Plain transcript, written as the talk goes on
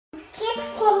Kids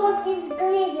from what these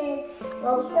glitters.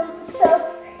 Want some soap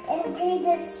and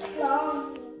glitter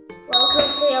slime. Welcome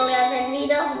to Ilija and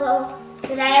Vida's world.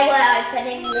 Today we're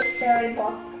opening the mystery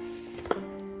box.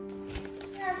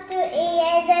 Welcome to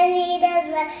Ilija and Vida's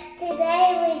world. Today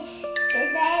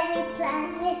we plan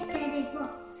mystery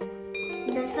box.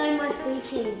 There's so much we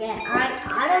can get. I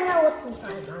don't know what's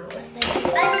inside now.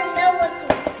 I don't know what's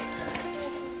inside.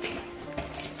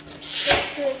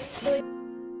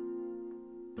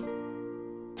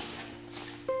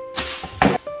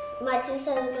 My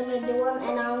sister is going to do one,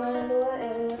 and I'm going to do it,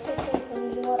 and my sister is going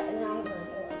to do it, and I'm going to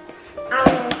do it. I'm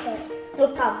going to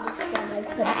look up this one I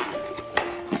put.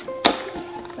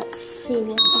 Let's see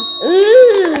what's in.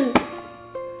 Ooh!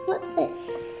 What's this?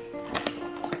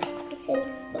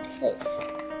 What's this?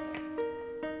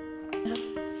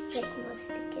 Get my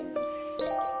stickers.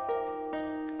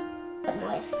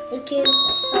 My stickers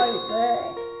are so good.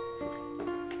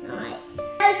 Nice.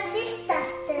 My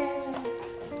sister's turn.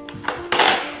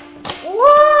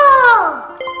 Whoa!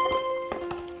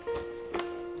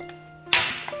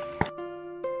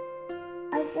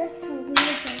 I got some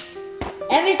glitter.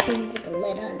 Everything's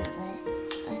glitter in there.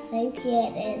 I think, yeah,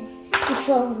 it is. You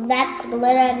fill that's glitter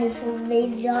and you fill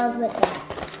these jars with that.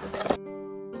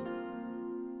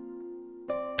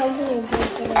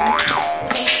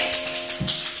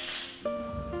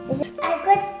 I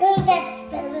got big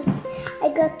experiments. I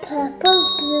got purple,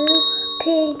 blue,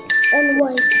 pink, and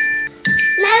white.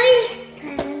 Now it's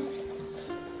time.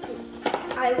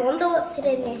 I wonder what's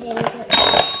hidden in here.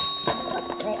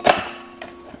 What's it?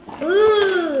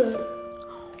 Ooh!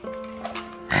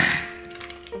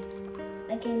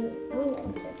 Again, look,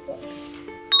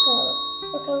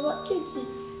 I've got 2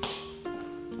 keys.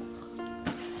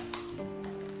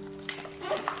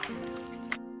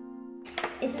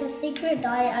 It's a secret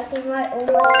diary. I can write all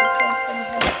my secrets in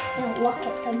here and lock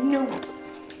it so no one.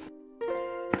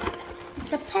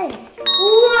 It's a pen.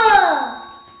 Whoa!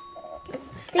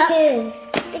 Stickers.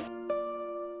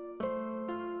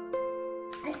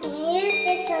 I can use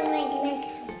this on my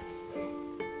necklace.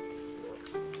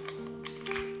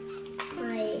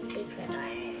 My secret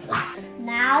diary.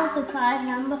 Now surprise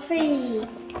number 3.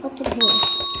 What's in here?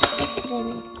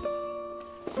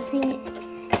 What's in it?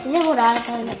 I think this is what I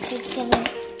thought it was going to.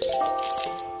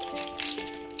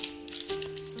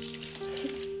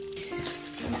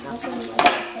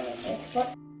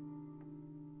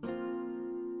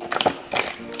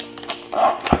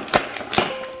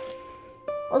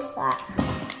 What's that?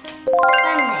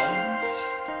 Bandage.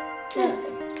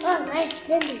 Oh, nice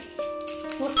bandage.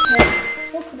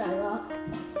 What could I got?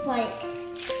 Like,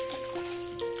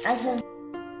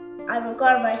 I've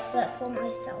got a bracelet for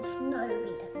myself. No,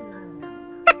 Vida. No.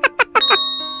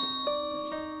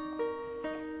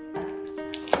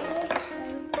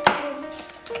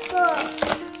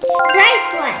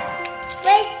 Bracelet.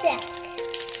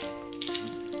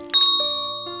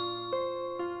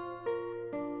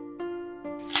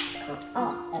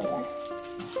 Oh, there we go.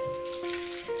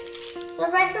 The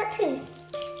bracelet too.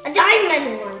 A diamond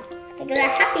one. I got a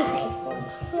happy face one.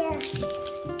 Yeah.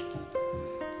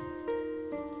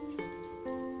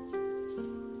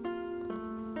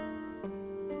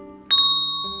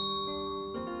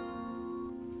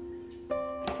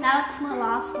 Now it's my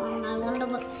last one. I wonder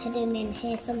what's hidden in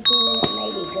here. Something that may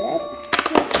be good.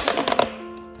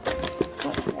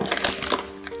 What's that?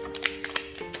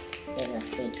 There's a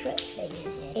secret thing in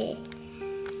here.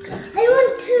 I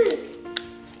want 2.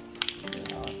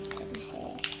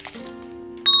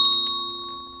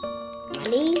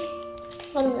 Money.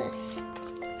 On this.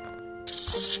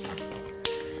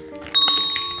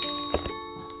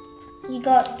 You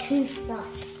got 2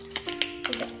 stuff.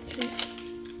 You got 2.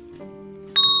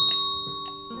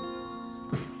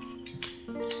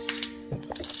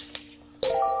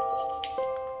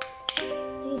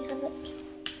 You have it.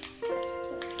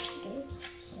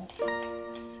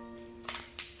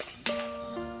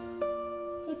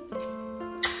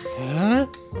 Huh?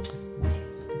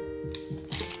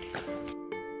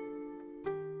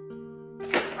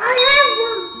 I have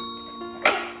one.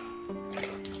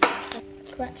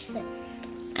 Scratch this.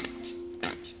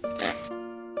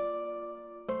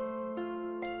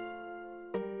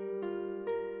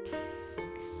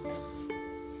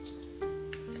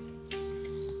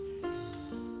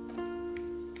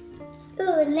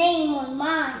 Ooh, name on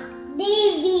mine.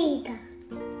 Vida.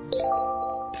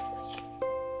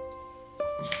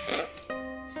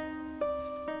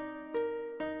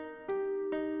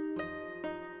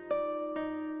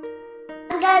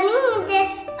 I'm gonna need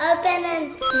this open and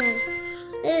smell.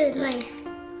 Ooh, nice.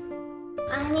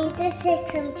 I need to take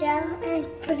some gel and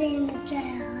put it in the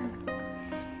jar.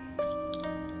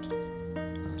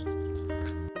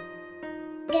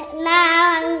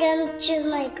 Now I'm gonna choose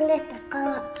my glitter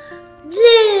color.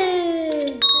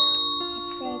 Blue!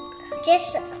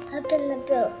 Just open the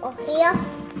book off here.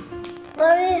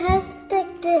 But we have to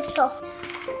take this off.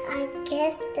 I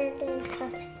guess that they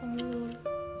have some in.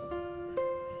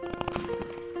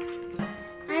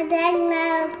 And then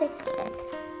now fix it.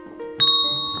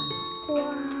 Wow.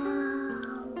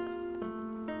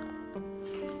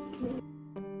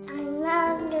 And now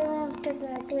I'm going to put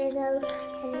the glitter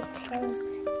and close it.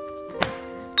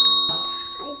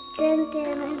 I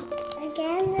didn't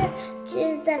again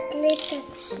choose the glitter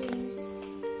shoes.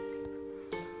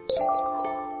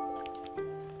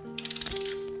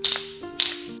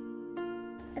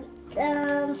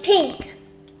 Pink.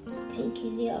 Pink is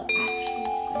your actual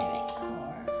favorite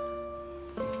color.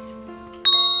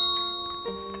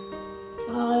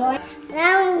 Alright.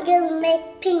 Now I'm gonna make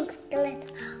pink glitter.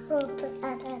 We'll put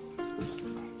that on.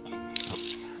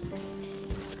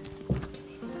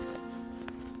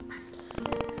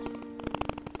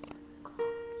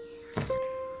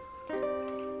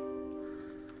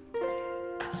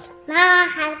 Now I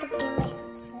have to go like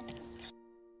this.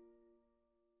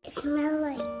 It smells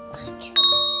like glitter.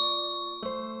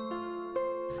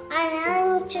 And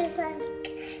I'm just like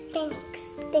pink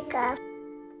sticker.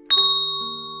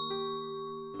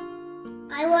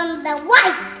 I want the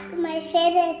white, my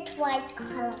favorite white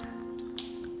color.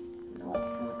 No,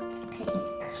 it's not pink.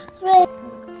 Red. It's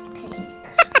not pink.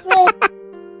 Red.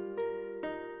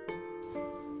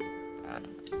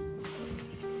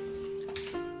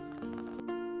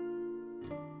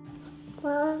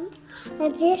 Well, I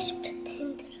just put in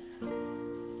the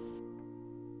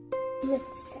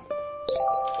mix it.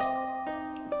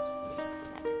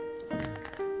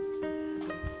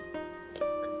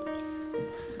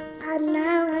 And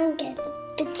now I'm going to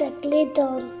put the glitter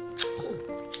on.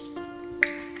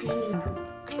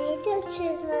 I need to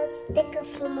choose a sticker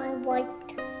for my white.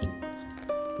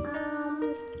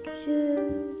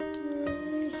 Choose.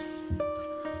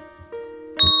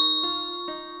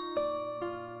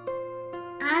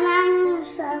 And I'm going to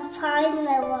find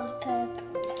the one purple.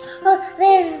 Oh,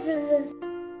 there it is.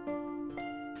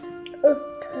 Oh,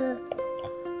 purple.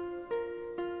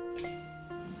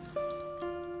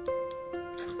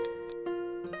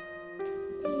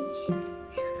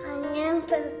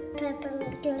 Purple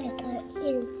glitter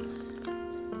in.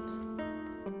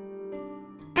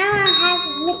 Now I have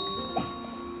to mix it.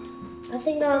 I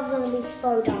think that was going to be so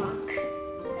dark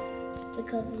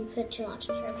because you put too much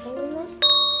purple in it.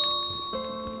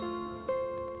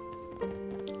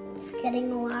 It's getting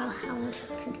a while how much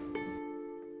I could.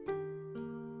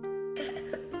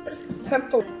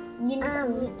 Purple.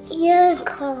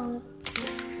 Unicorn.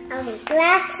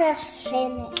 That's a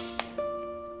finish.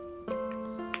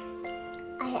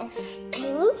 I have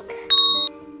pink,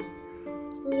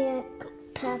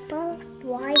 purple,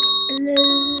 white,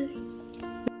 blue.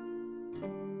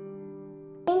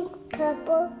 Pink,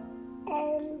 purple,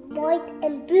 and white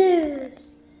and blue.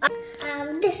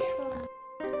 This one.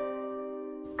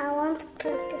 I want to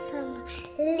put this on my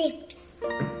lips.